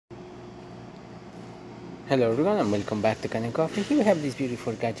Hello everyone and welcome back to Can Coffee. Here we have this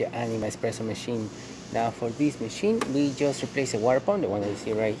beautiful gaggia anima espresso machine. Now for this machine we just replaced the water pump, the one that you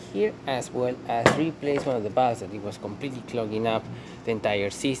see right here, as well as replaced one of the valves that it was completely clogging up the entire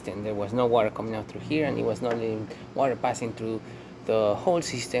system. There was no water coming out through here and it was not letting water passing through the whole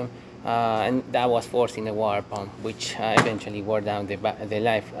system, and that was forcing the water pump, which eventually wore down the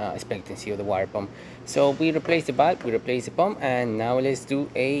life expectancy of the water pump. So we replaced the valve, we replaced the pump, and now let's do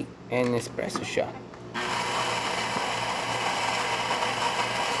an espresso shot.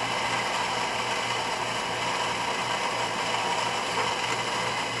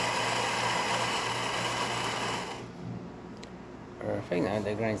 Perfect. Now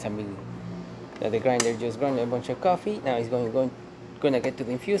the grinder just ground a bunch of coffee. Now it's gonna get to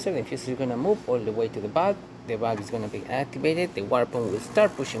the infuser. The infuser is gonna move all the way to the valve. The valve is gonna be activated. The water pump will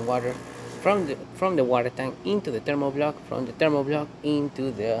start pushing water from the water tank into the thermal block, from the thermal block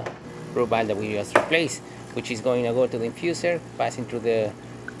into the brew valve that we just replaced, which is going to go to the infuser, passing through the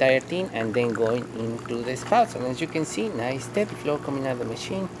entire thing, and then going into the spout. So as you can see, nice steady flow coming out of the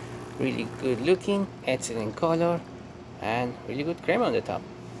machine. Really good looking, excellent color, and really good cream on the top.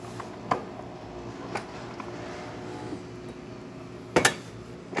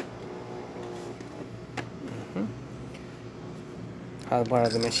 Hot water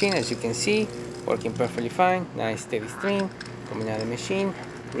of the machine, as you can see, working perfectly fine. Nice steady stream coming out of the machine.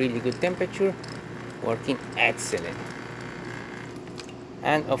 Really good temperature, working excellent.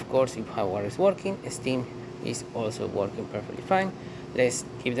 And of course, if hot water is working, steam is also working perfectly fine. Let's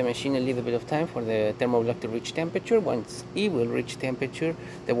give the machine a little bit of time for the thermal block to reach temperature. Once it will reach temperature,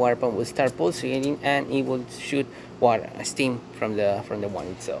 the water pump will start pulsating and it will shoot water, steam from the one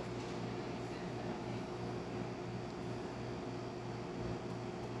itself.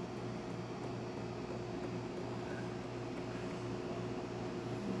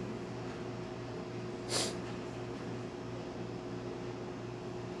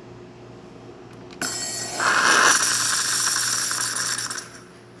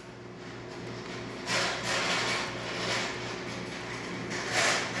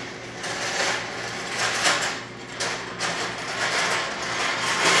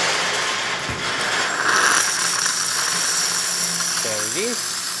 There it is.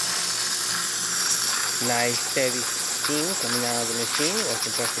 Nice steady steam coming out of the machine,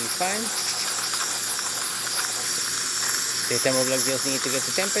 working perfectly fine. The thermal block just needed to get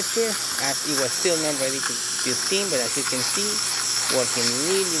to temperature, as it was still not ready to steam, but as you can see, working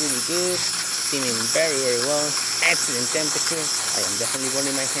really good, steaming very well, excellent temperature. I am definitely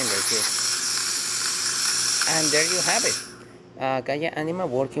burning my hand right here. And there you have it. Gaggia anima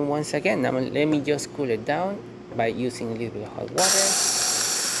working once again. Now let me just cool it down by using a little bit of hot water.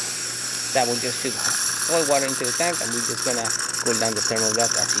 That will just shoot cold water into the tank, and we're just gonna cool down the thermal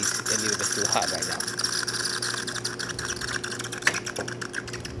block as it's a little bit too hot right now.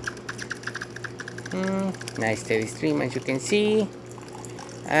 Nice steady stream, as you can see.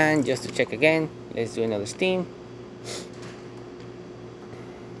 And just to check again, let's do another steam.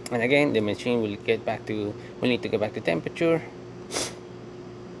 And again, the machine will need to get back to temperature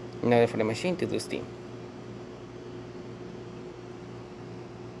in order for the machine to do steam.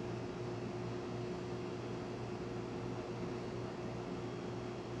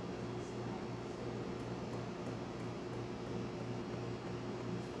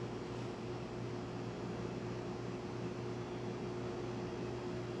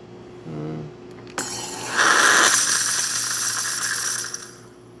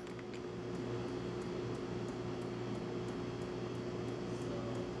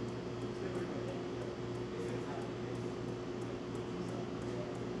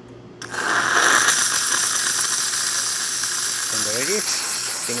 And there it is,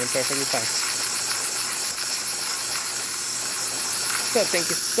 steaming perfectly fine. So thank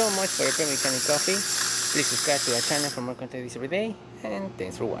you so much for your Can Coffee. Please subscribe to our channel for more content every day, and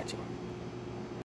thanks for watching.